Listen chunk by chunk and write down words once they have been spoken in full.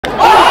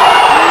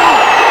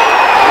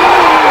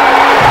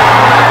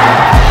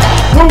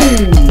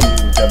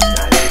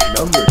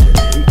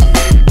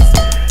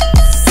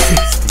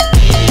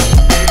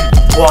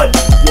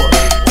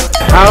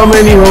How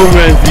many home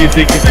runs do you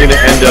think he's going to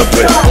end up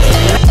with?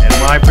 And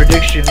my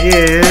prediction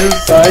is...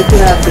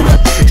 60.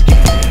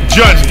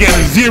 Judge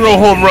getting 0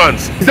 home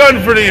runs.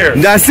 Done for the year.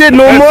 That's it,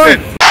 no more? It.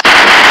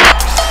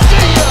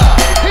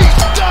 He's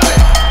done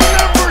it!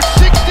 Number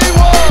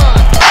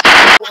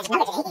 61! 62!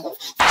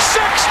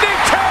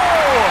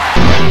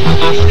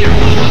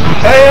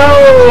 Hey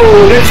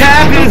yo, the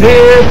champ is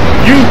here.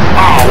 You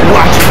are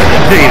watching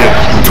Data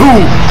 2.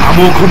 I'm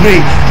Uncle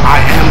Nate.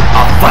 I am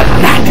a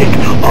fanatic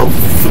of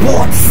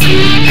sports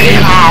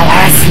and our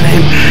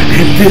wrestling,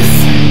 and this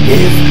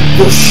is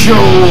the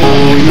show.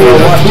 You're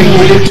watching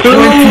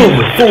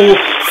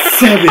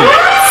 24/7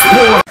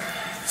 Sports.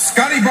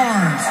 Scotty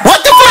Barnes.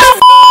 What the fuck?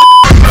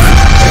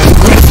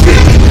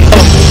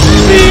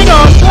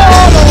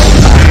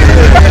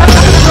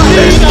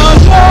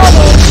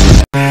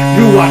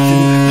 You're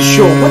watching the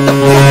show. What the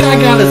fuck I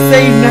gotta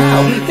say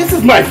now? This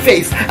is my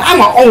face. I'm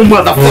my own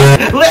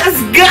motherfucker. Let's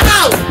go!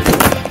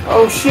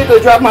 Oh shit, I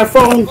dropped my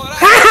phone.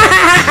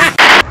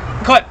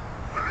 Cut.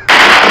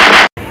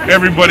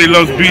 Everybody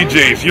loves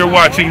BJ's. You're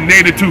watching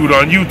Natitude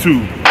on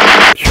YouTube.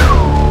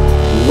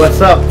 What's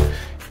up?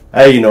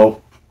 Hey, you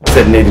know,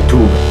 said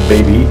Natitude,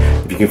 baby.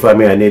 If you can find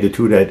me on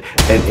Natitude at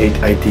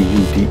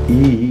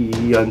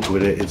NATUDE on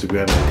Twitter,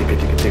 Instagram,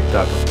 and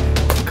TikTok.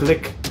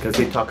 Click, because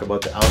they talk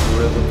about the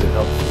algorithm that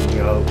helps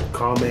you know,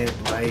 comment,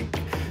 like,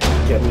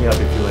 get me up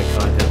if you like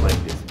content like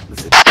this.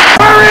 Listen.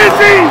 Where is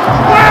he?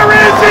 Where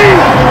is he?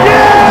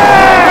 Yeah!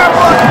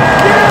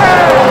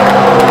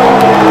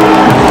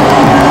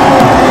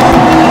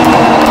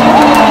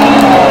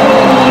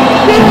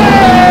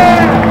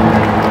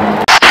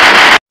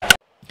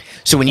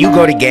 So when you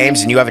go to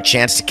games and you have a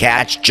chance to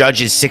catch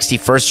Judge's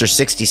 61st or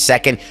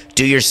 62nd,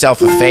 do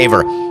yourself a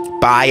favor.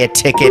 Buy a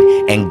ticket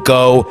and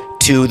go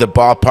to the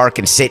ballpark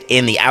and sit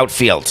in the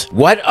outfield.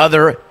 What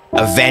other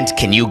event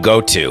can you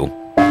go to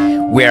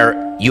where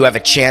you have a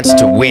chance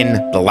to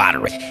win the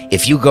lottery?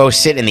 If you go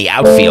sit in the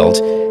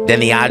outfield, then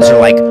the odds are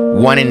like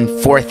 1 in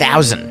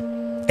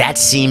 4,000. That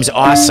seems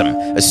awesome,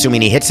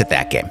 assuming he hits it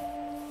that game.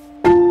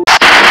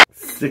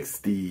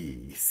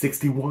 60,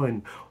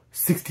 61,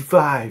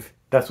 65.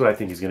 That's what I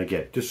think he's going to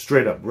get. Just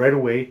straight up, right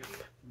away.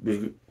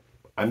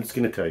 I'm just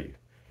going to tell you.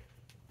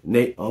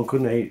 Uncle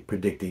Nate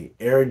predicting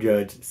Aaron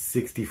Judge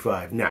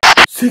 65. Now,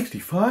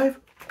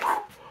 65?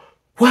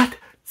 What?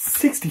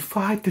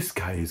 65? This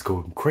guy is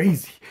going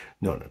crazy.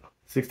 No.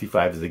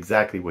 65 is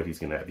exactly what he's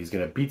going to have. He's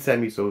going to beat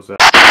Sammy Sosa.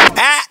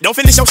 Ah, don't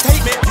finish your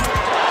statement. Deep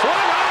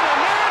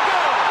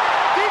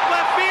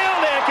left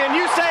field, and can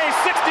you say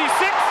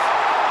 66?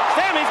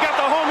 Sammy's got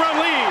the home run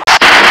lead.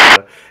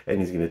 And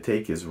he's going to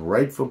take his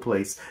rightful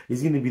place.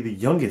 He's going to be the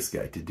youngest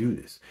guy to do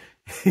this.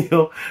 You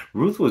know,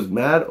 Ruth was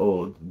mad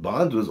old,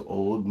 Bonds was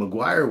old,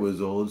 McGuire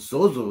was old,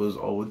 Sosa was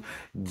old.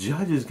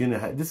 Judge is going to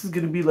have, this is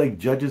going to be like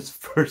Judge's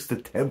first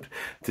attempt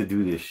to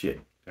do this shit.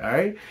 All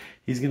right?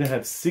 He's going to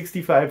have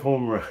 65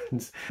 home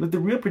runs. But the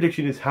real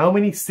prediction is how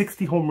many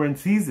 60 home run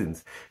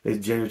seasons is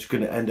Judge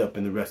going to end up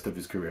in the rest of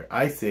his career?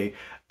 I say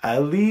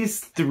at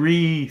least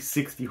 3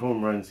 60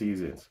 home run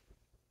seasons.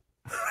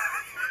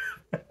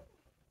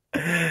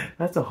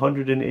 That's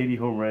 180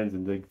 home runs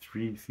in like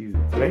 3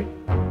 seasons, right?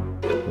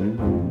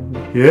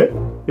 Yeah.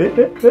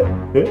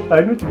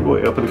 I know you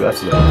boy up in the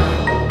glass.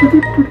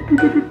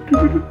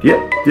 Yeah.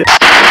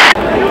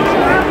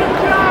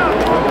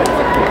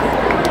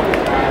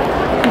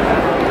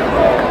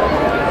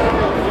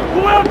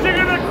 Who else you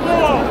gonna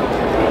call?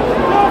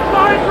 Call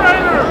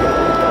Firefighter!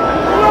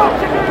 Who else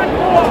you gonna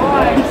call?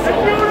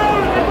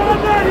 If I'm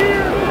not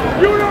here,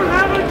 you don't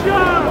have a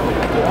job!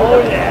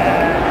 Oh,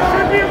 yeah. You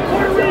should be in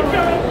Puerto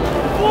Rico!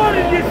 What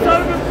did you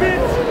son of a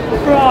bitch?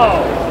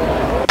 Bro.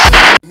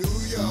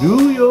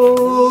 New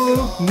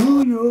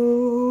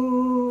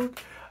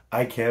York.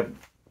 I can't.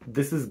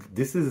 This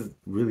is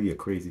really a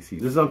crazy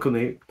season. This is Uncle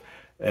Nate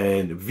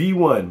and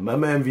V1, my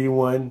man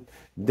V1.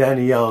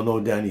 Dhani, y'all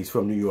know Dhani's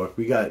from New York.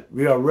 We got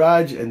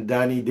Raj and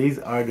Dhani. These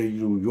are the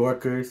New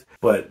Yorkers.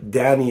 But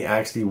Dhani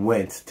actually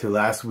went to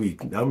last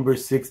week, number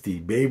 60,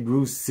 Babe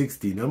Ruth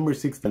 60, number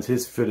 60. That's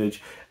his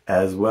footage,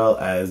 as well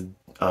as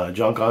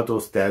Giancarlo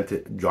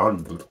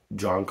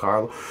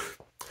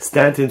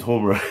Stanton's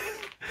home run.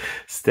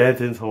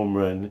 Stanton's home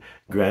run,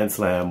 Grand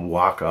Slam,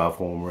 walk-off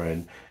home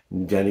run.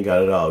 Dhani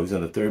got it all. He's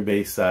on the third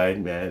base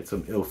side, man.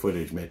 Some ill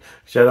footage, man.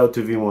 Shout out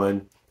to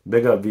V1.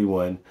 Big up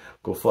V1.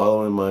 Go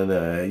follow him on,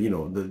 you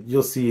know,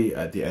 you'll see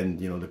at the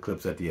end, you know, the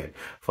clips at the end.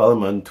 Follow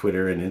him on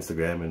Twitter and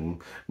Instagram. And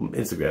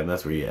Instagram,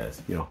 that's where he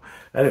is, you know.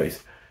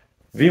 Anyways,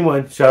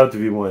 V1, shout out to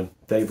V1.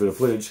 Thank you for the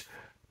footage.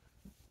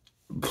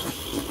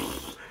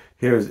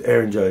 Here's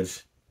Aaron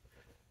Judge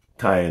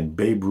tying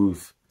Babe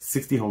Ruth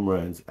 60 home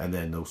runs, and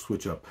then they'll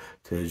switch up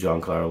to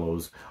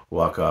Giancarlo's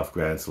walk-off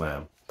Grand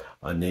Slam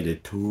on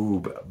Native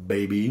Tube,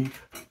 baby.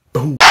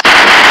 Boom.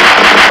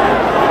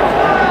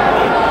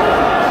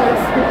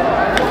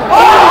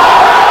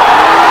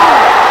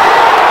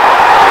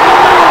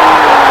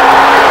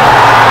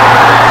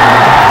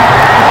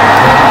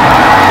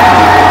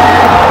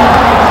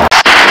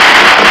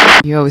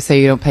 You always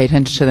say you don't pay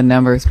attention to the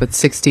numbers, but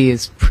 60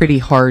 is pretty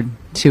hard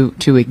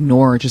to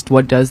ignore. Just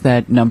what does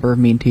that number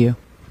mean to you?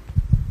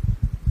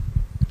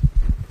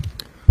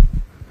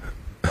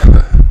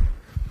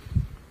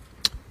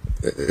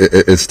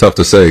 It's tough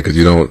to say because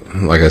you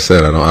don't, like I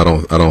said, I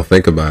don't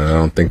think about it. I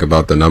don't think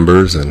about the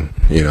numbers, and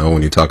you know,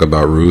 when you talk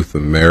about Ruth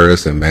and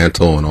Maris and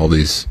Mantle and all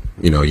these,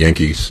 you know,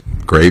 Yankees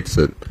greats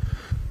that,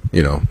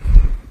 you know,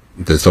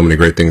 did so many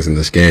great things in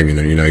this game.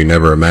 You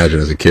never imagine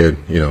as a kid,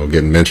 you know,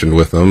 getting mentioned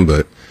with them,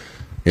 but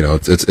you know,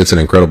 it's an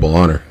incredible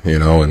honor, you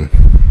know, and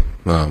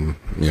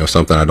you know,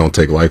 something I don't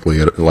take lightly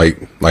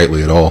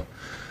at all.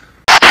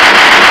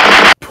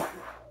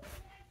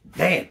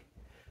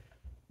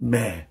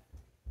 Man.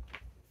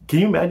 Can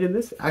you imagine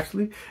this,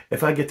 actually?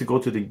 If I get to go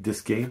to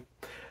this game,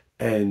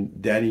 and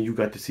Dhani, you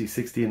got to see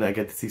 60, and I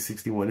get to see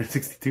 61 and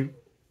 62?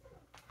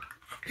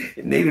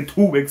 Native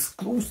 2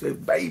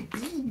 exclusive,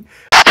 baby!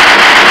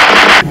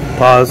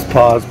 Pause.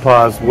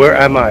 Where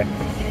am I?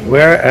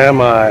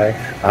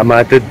 I'm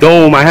at the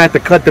Dome. I had to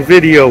cut the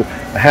video.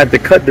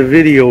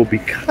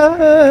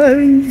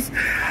 Because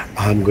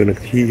I'm gonna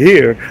be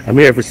here. I'm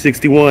here for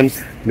 61,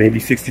 maybe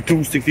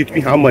 62, 63.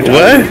 How much?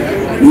 What?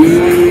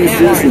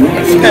 What's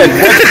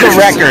the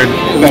record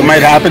that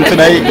might happen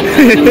tonight?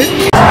 The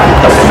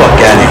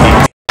fuck out of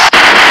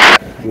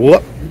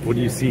here. What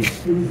do you see?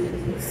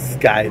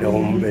 Sky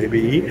Dome,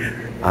 baby.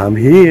 I'm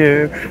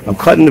here. I'm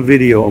cutting the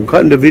video.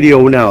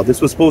 Now. This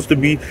was supposed to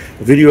be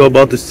a video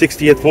about the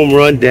 60th home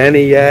run.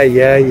 Dhani, yeah.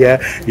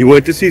 You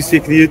went to see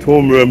 60th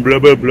home run, blah,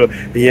 blah, blah.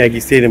 The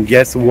Yankee Stadium.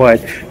 Guess what?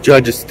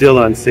 Judge is still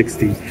on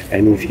 60.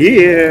 And he's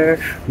here.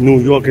 New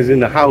York is in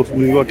the house.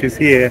 New York is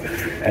here.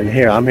 And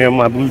here, I'm here in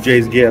my Blue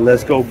Jays gear.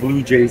 Let's go,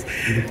 Blue Jays.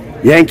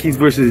 Yankees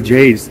versus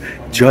Jays.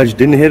 Judge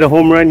didn't hit a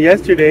home run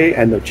yesterday,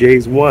 and the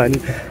Jays won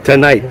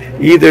tonight.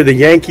 Either the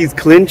Yankees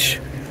clinch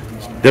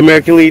the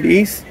American League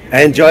East,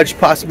 and Judge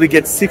possibly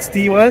gets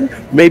 61,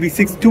 maybe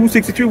 62,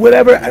 63,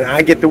 whatever, and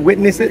I get to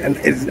witness it. And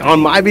it's on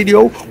my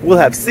video. We'll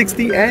have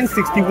 60 and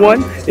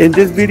 61 in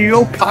this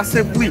video,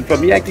 possibly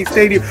from Yankee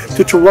Stadium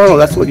to Toronto.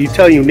 That's what you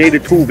tell you,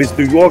 Native Tube. It's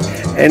New York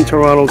and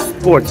Toronto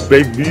sports,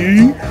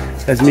 baby.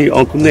 That's me,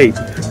 Uncle Nate.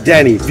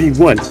 Dhani,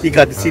 V1. He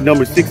got to see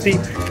number 60.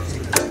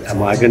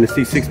 Am I going to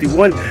see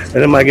 61? And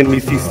am I going to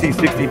see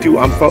 62?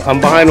 I'm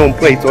behind home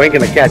plate, so I ain't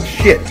going to catch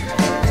shit.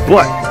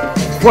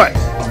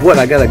 But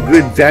I got a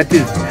good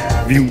vantage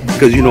view,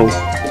 because you know,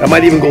 I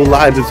might even go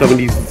live in some of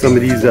these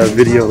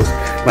videos.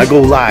 I go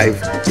live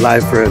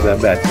for that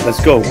bet. Let's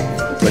go.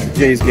 But the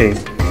Jays game,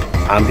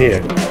 I'm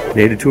here.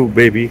 Native 2,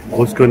 baby.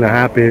 What's gonna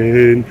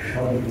happen?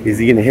 Is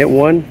he gonna hit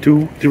 1,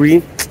 2,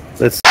 3?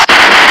 Let's.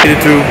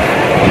 Native 2.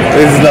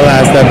 This is the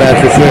last at bat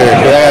for sure.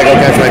 But I gotta go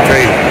catch my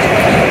train.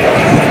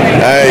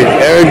 All right,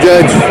 Aaron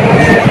Judge.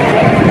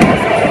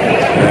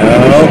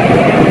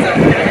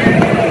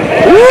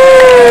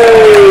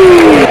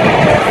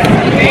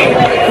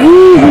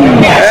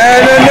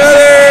 And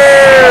another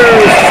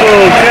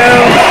full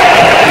count.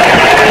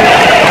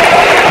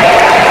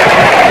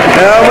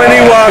 How many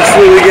walks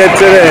will we get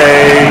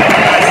today?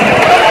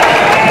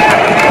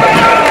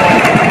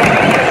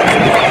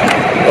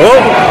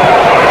 Oh!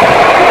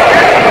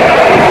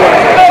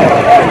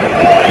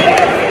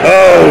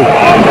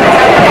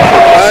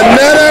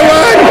 Another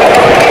one!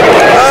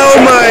 Oh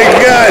my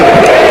God!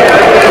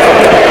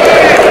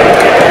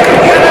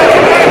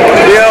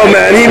 Yo,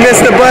 man, he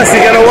missed the bus. He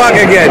gotta walk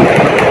again.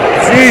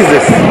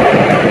 Jesus.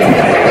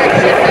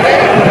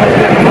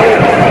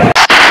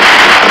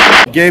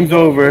 Game's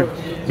over.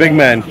 Big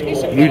man.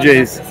 Blue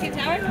Jays.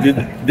 Did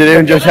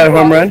Aaron Judge have a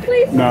home run?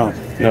 No.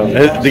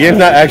 The game's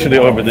not actually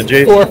over. The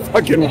Jays. 4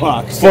 fucking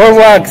walks. 4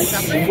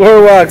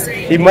 walks.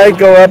 He might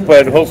go up,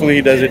 but hopefully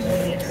he does it.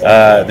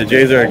 The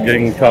Jays are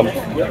getting pumped.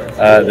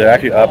 They're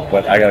actually up,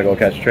 but I gotta go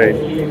catch a trade.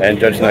 And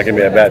Judge's not gonna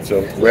be at bat,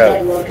 so we're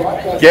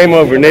out. Game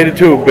over. Native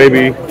 2,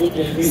 baby.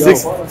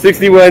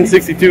 61,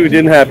 62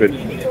 didn't happen.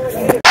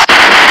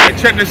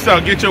 Check this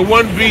out. Get your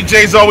 1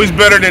 BJ's always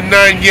better than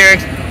 9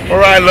 Yanks,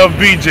 or I love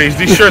BJ's.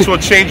 These shirts will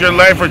change your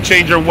life or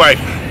change your wife.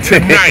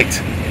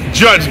 Tonight,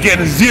 Judge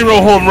getting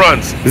 0 home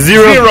runs.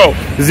 Zero.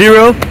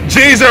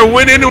 Jays are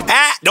winning.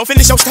 Don't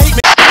finish your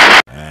statement.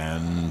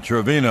 And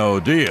Trevino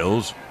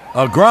deals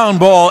a ground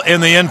ball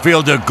in the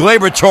infield to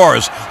Gleyber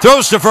Torres.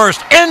 Throws to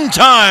first in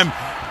time.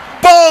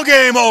 Ball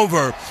game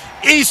over.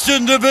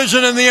 Eastern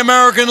Division in the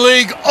American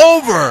League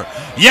over.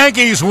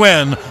 Yankees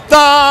win.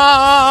 The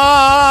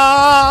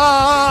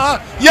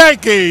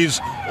Yankees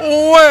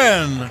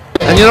win.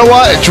 And you know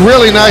what? It's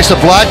really nice of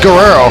Vlad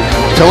Guerrero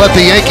to let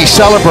the Yankees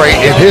celebrate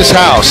in his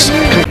house.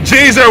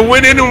 Jays are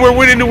winning, and we're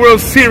winning the World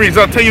Series.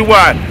 I'll tell you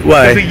why.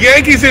 Why? The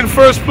Yankees in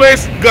first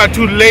place got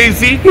too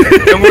lazy,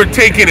 and we're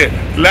taking it.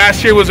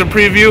 Last year was a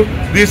preview.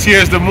 This year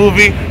is the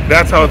movie.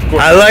 That's how it's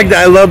going. I like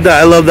that. I love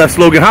that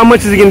slogan. How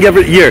much is he gonna get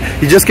for the year?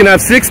 He's just gonna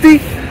have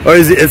 60, or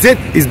is it?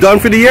 He's done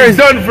for the year. He's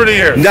done for the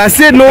year. That's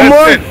it. No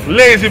more. It.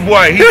 Lazy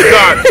boy. He's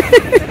gone.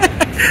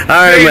 All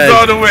right, Jays man.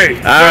 all the way.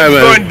 All right,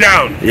 man. Going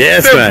down.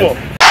 Yes, Simple.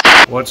 man.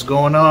 What's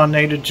going on,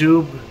 Native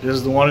Tube? This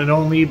is the one and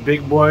only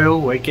Big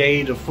Boyo,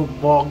 aka the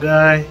football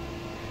guy,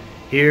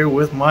 here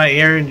with my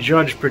Aaron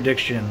Judge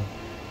prediction.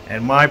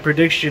 And my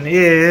prediction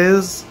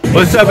is...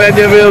 What's up,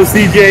 NWO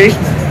CJ?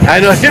 I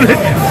know he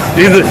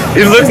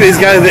looks at these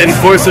guys and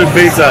forced their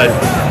face on.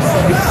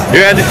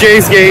 You're at the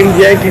Jays game,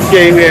 Yankees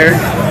game here.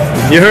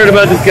 You heard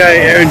about this guy,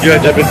 Aaron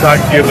Judge. I've been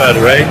talking to you about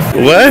it, right?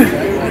 What?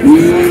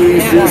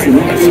 What's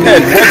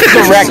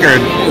the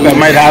record that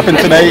might happen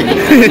tonight?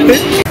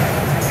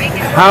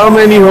 How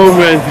many home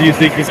runs do you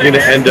think he's going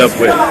to end up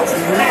with?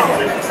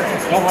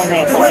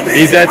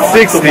 He's at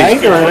 60.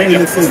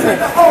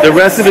 The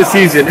rest of the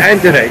season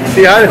and today.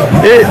 See how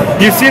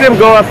you've seen him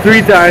go up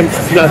 3 times,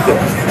 it's nothing.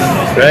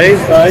 Right?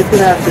 So it's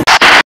gonna have to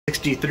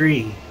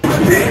 63.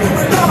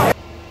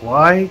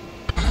 Why?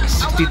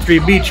 63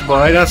 Beach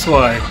Boy, that's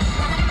why.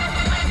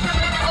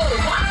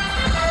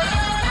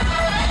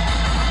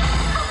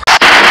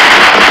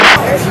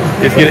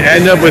 He's gonna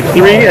end up with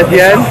 3 at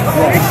the end.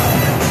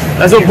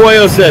 That's what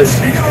Boyo says.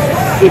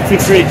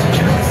 63.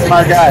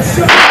 Smart guy.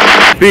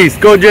 Peace.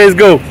 Go Jays,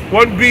 go.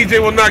 One BJ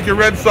will knock your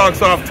Red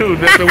Sox off too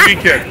next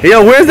weekend.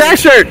 Yo, where's that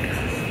shirt?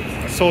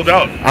 Sold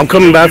out. I'm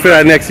coming back for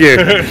that next year.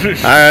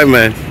 Alright,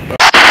 man.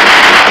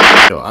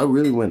 Yo, I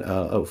really went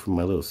out for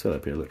my little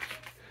setup here. Look.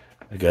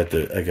 I got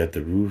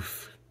the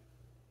roof.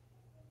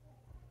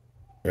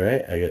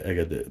 Right? I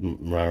got the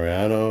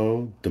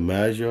Mariano,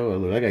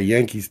 DiMaggio. Look, I got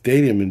Yankee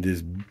Stadium in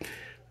this.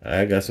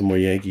 I got some more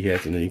Yankee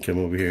hats, and then you come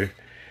over here.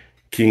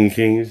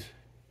 Kings,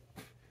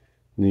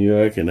 New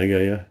York, and I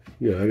got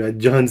I got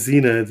John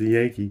Cena as a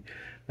Yankee.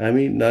 I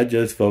mean, not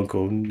just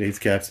Funko, Nate's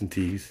caps and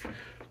tees.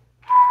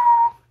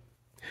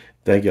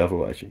 Thank y'all for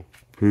watching.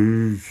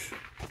 Peace.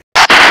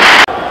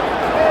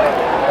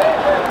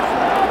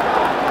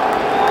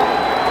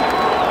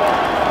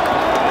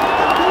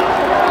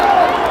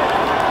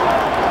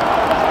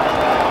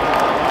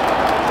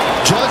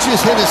 Judge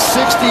has hit his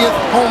 60th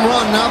home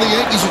run. Now the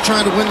Yankees are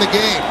trying to win the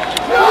game.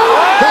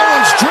 That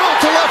one's drilled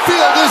to left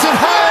field. Is it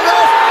high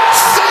enough?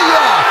 See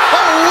ya!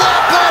 A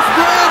walk-off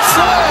grand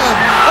slam,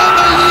 and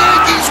the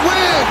Yankees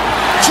win.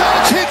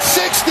 Judge hit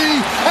 60,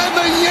 and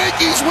the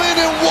Yankees win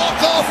in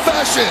walk-off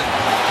fashion.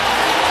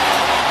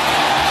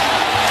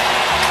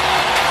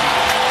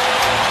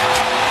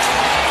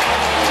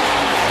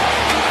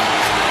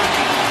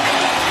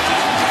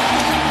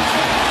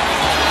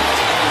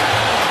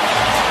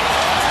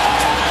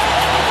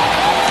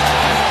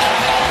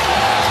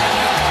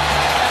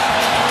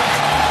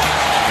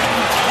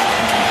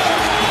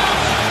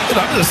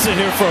 I'm going to sit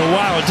here for a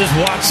while and just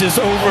watch this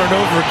over and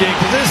over again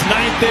because this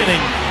 9th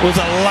inning was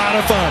a lot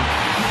of fun.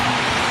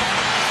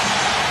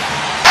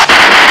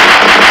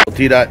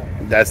 T-Dot,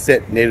 that's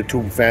it. Native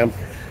Tube fam.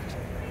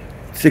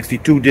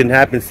 62 didn't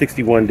happen.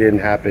 61 didn't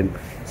happen.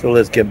 So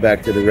let's get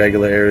back to the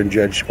regular Aaron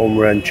Judge home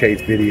run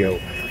chase video.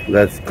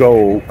 Let's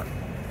go.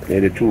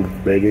 Native Tube,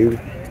 baby.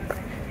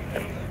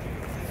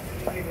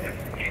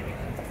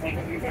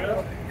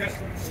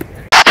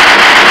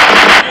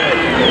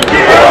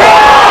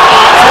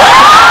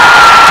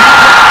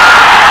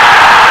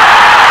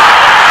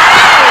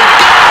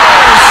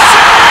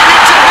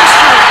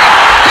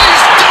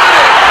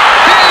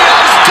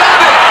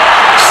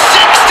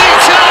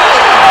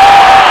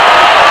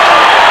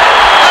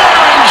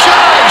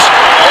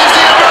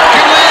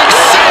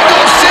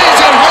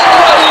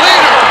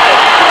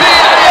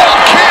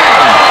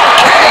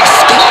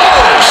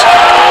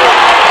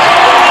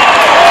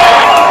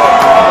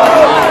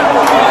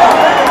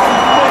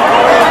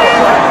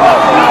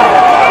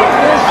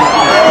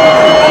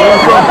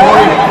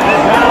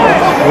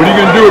 What are you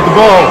going to do with the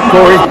ball,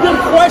 Corey? Good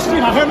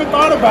question. I haven't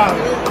thought about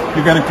it.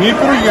 You going to keep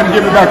it or you going to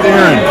give it back to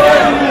Aaron?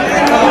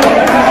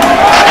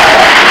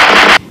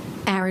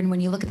 Aaron, when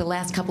you look at the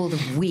last couple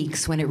of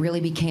weeks when it really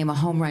became a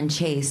home run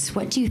chase,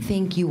 what do you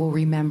think you will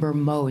remember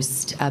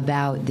most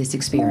about this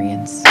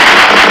experience?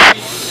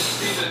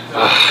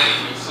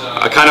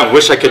 I kind of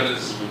wish I could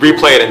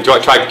replay it and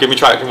give me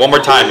try one more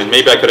time, and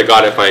maybe I could have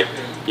got it if I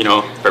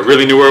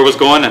really knew where it was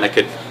going and I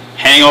could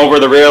hang over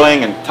the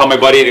railing and tell my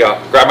buddy to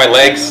grab my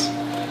legs.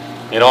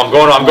 You know, I'm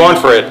going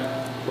for it.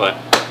 But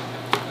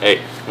hey,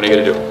 what are you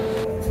gonna do?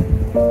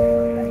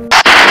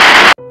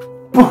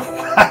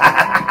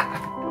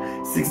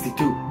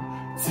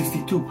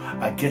 62.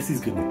 I guess he's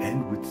gonna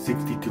end with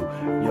 62.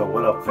 Yo,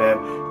 what up,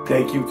 fam?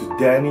 Thank you to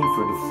Dhani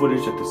for the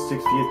footage at the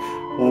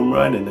 60th home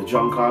run and the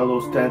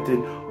Giancarlo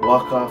Stanton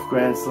walk-off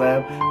grand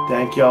slam.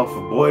 Thank y'all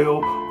for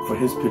Boyle for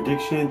his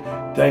prediction.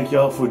 Thank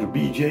y'all for the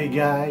BJ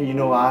guy. You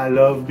know I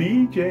love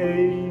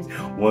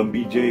BJs. One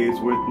BJ is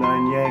worth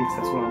 9 Yanks.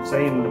 That's what I'm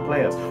saying in the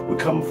playoffs. We're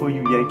coming for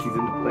you Yankees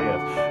in the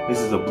playoffs. This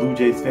is a Blue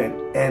Jays fan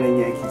and a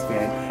Yankees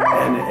fan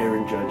and an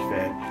Aaron Judge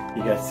fan.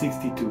 You got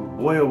 62.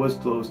 Boyle was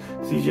close.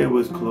 CJ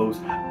was close.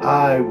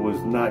 I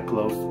was not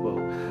close. Well,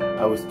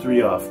 I was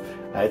 3 off.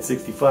 I had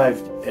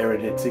 65.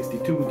 Aaron hit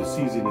 62. The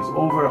season is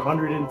over.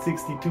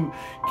 162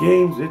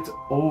 games. It's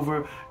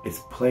over. It's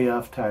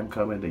playoff time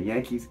coming. The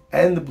Yankees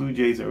and the Blue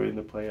Jays are in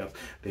the playoffs.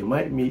 They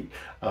might meet.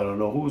 I don't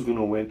know who's going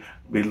to win.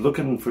 We're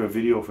looking for a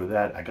video for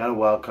that. I got a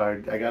wild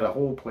card. I got a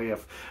whole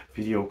playoff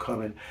video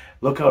coming.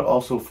 Look out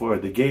also for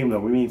the game that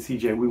me and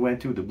CJ we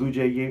went to, the Blue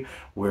Jay game,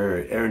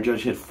 where Aaron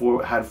Judge had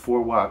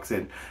four walks,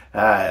 and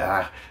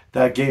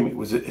that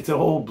game it's a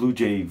whole Blue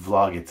Jay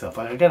vlog itself.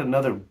 I got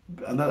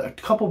a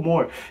couple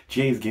more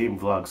Jays game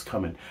vlogs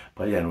coming.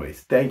 But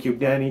anyways, thank you,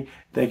 Dhani.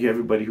 Thank you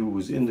everybody who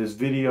was in this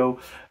video.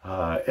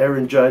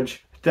 Aaron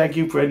Judge, thank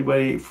you for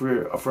anybody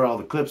for all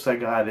the clips I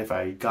got. If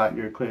I got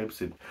your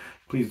clips, and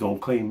please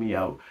don't claim me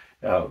out.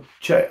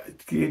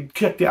 Check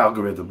the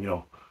algorithm. You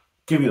know,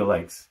 give me the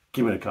likes,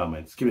 give me the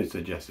comments, give me the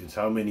suggestions.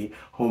 How many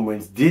home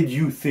runs did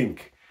you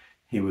think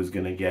he was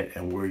gonna get,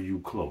 and were you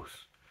close?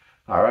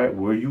 All right,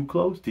 were you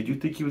close? Did you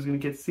think he was gonna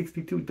get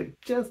 62?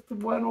 Just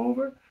one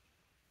over?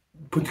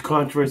 Put the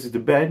controversy to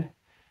bed.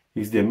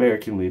 He's the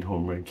American League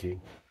home run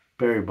king.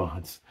 Barry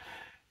Bonds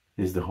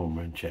is the home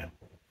run champ.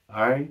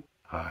 All right?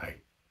 All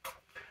right.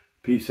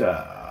 Peace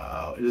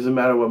out. It doesn't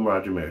matter what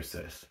Roger Maris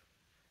says.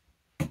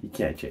 You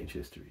can't change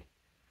history.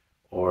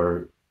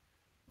 Or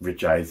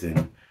Rich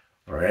Eisen.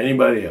 Or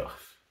anybody else.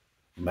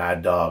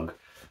 Mad Dog.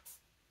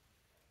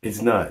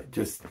 It's not.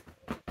 Just,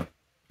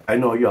 I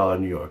know y'all are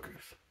New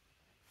Yorkers.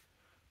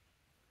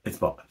 It's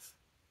Bonds.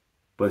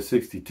 But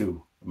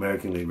 62.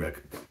 American League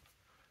record.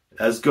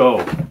 Let's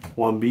go.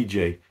 One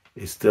BJ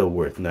is still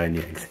worth 9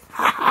 Yanks.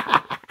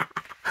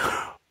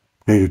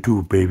 Native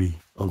 2, baby.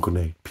 Uncle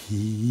Nate.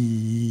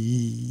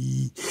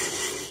 Peace.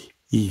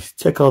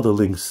 Check all the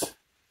links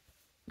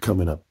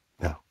coming up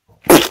now.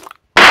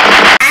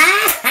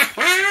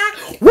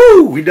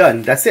 Woo! We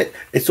done. That's it.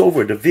 It's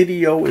over. The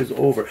video is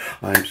over.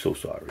 I'm so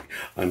sorry.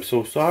 I'm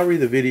so sorry.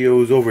 The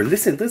video is over.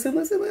 Listen.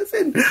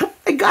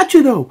 I got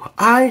you though.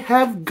 I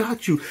have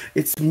got you.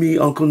 It's me,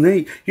 Uncle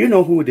Nate. You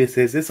know who this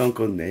is. It's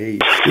Uncle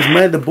Nate.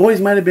 The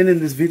boys might have been in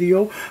this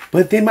video,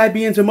 but they might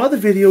be in some other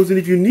videos. And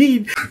if you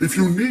desire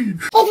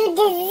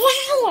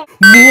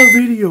more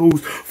videos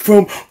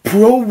from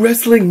pro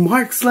wrestling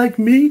marks like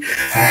me,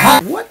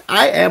 what?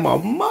 I am a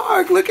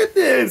mark. Look at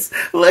this.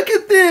 Look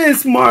at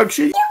this, Mark.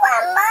 You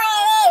want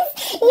more of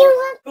this? You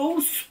want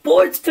those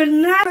sports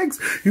fanatics?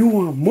 You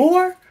want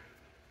more?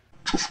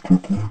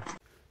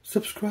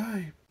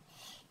 Subscribe.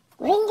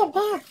 Ring the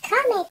bell,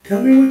 comment.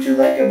 Tell me what you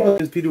like about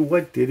this video.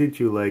 What didn't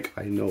you like?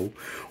 I know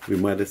we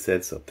might have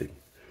said something.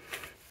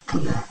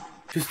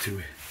 Just do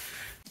it.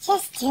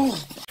 Just do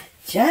it.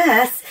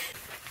 Just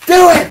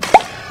do it!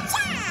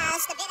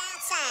 Just a bit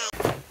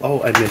outside.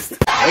 Oh, I missed.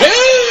 I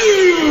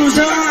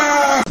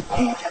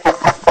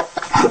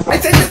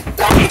said just do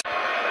it!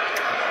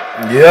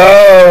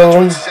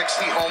 Yo!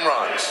 60 home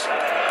runs.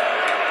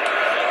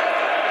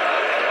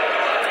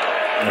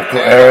 Uncle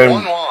Aaron.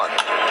 1-1.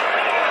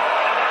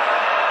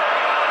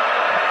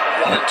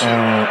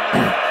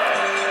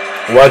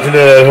 1-2. Watching it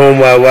at home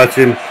while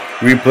watching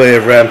replay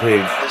of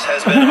Rampage. This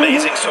has been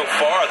amazing so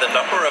far. The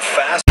number of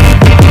fast.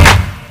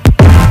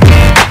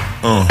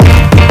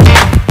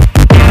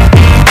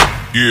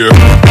 Yeah.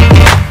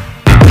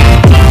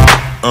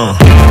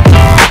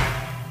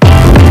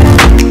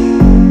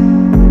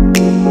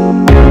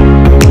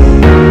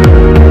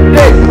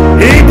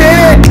 He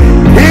did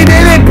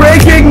it!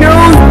 Breaking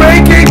news!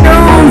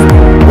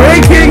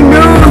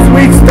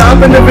 We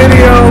stopping the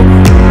video.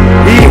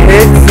 He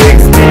hit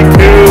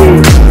 62.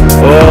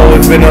 Oh,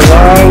 it's been a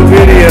long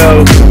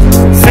video.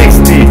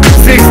 60,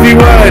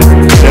 61.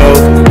 No,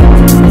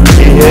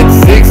 he hit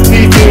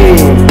 62.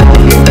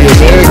 He's the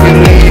American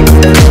League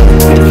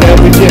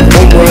Championship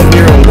home run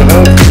hero.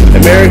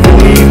 American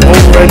League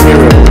home run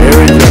hero.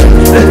 Aaron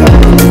Judge.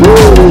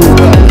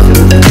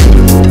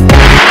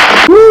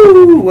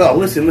 Woo! Well,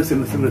 listen.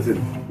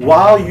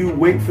 While you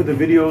wait for the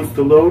videos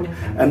to load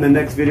and the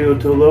next video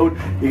to load,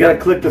 you gotta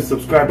click the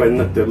subscribe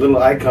button. The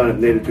little icon of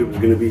NativeTube is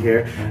gonna be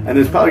here, and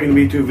there's probably gonna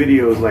be 2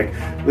 videos. Like,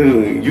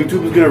 literally,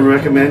 YouTube is gonna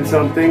recommend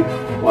something,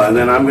 and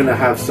then I'm gonna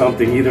have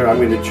something. Either I'm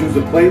gonna choose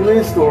a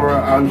playlist or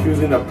I'm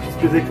choosing a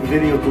specific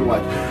video to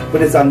watch.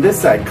 But it's on this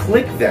side.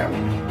 Click them,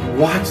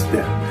 watch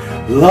them,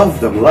 love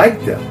them, like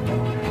them.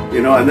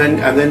 You know, and then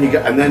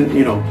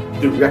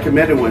the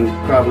recommended one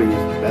probably is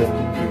the best.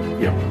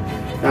 You know.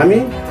 I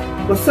mean,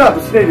 what's up?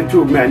 It's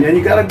NativeTube, man. And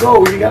you gotta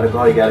go to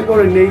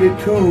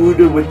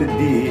NativeTube with the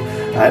D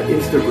at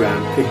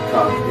Instagram,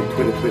 TikTok, and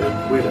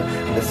Twitter.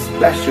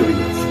 Especially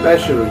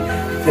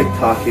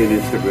TikTok and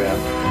Instagram.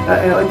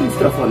 I do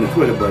stuff on the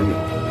Twitter, but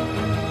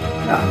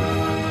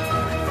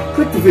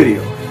click the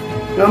video.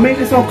 Now make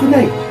this Uncle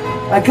Nate.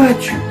 I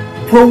got you.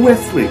 Pro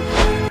wrestling,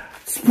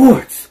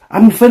 sports.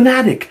 I'm a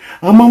fanatic.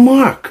 I'm a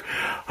mark.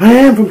 I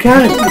am from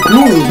Canada.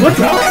 What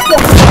the?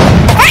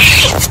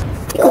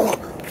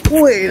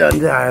 Wait a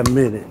damn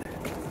minute.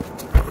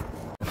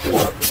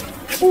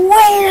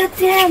 Wait a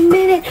damn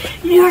minute.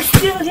 You're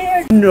still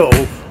here. No.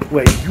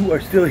 Wait, you are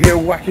still here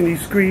watching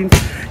these screens?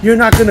 You're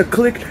not gonna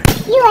click?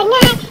 You are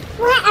not.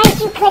 Why aren't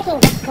you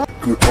clicking?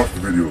 Watch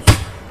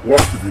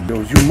the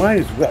videos. You might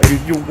as well.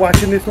 You're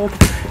watching this all.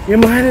 You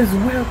might as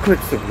well click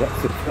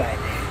subscribe.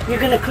 You're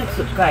gonna click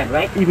subscribe,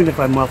 right? Even if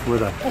I muffle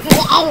it up. This is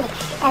the end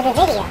of the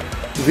video.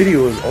 The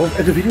video is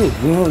over. The video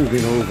is long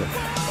been over.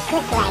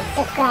 Click like,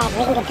 subscribe,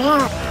 ring the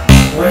bell.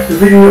 What's the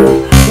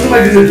video? What am I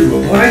gonna do? A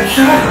blind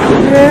shot?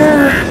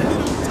 Yeah.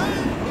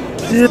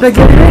 Did I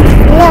get it?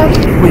 No.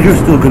 Well, you're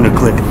still gonna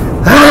click.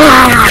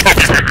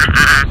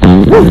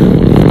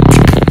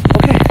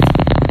 Okay.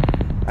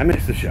 I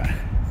missed the shot.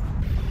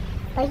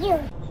 For you.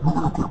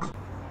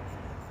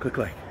 Click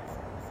like.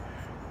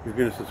 You're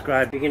gonna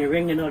subscribe. You're gonna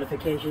ring the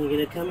notification. You're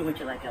gonna tell me what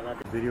you like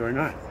about the video or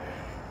not.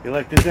 You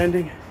like this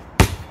ending?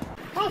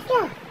 Let's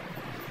go.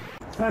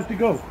 It's time to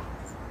go.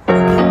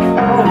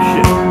 Oh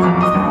shit.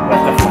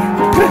 What the fuck?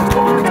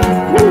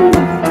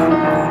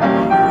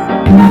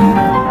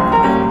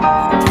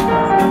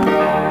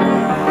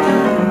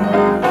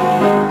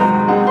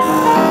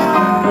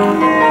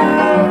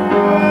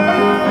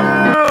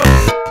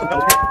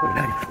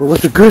 Well,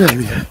 what's a good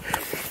idea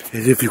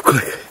is if you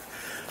click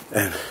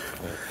and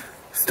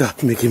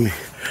stop making me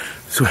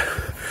sweat.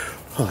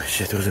 Holy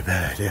shit, that was a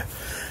bad idea.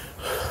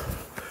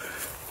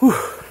 Whew.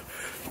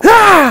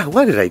 Ah!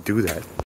 Why did I do that?